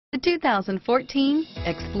The 2014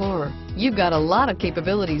 Explorer. You've got a lot of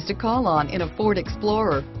capabilities to call on in a Ford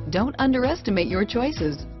Explorer. Don't underestimate your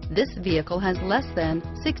choices. This vehicle has less than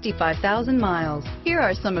 65,000 miles. Here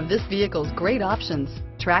are some of this vehicle's great options: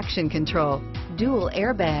 traction control, dual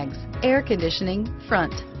airbags, air conditioning,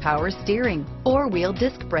 front, power steering, four-wheel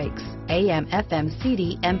disc brakes, AM/FM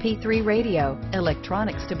CD MP3 radio,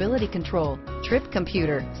 electronic stability control, trip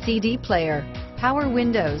computer, CD player, power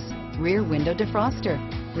windows, rear window defroster,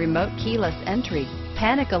 remote keyless entry,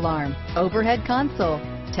 panic alarm, overhead console,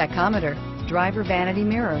 tachometer, driver vanity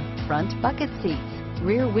mirror, front bucket seats,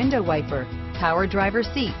 rear window wiper, power driver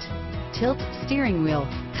seat, tilt steering wheel.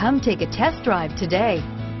 Come take a test drive today.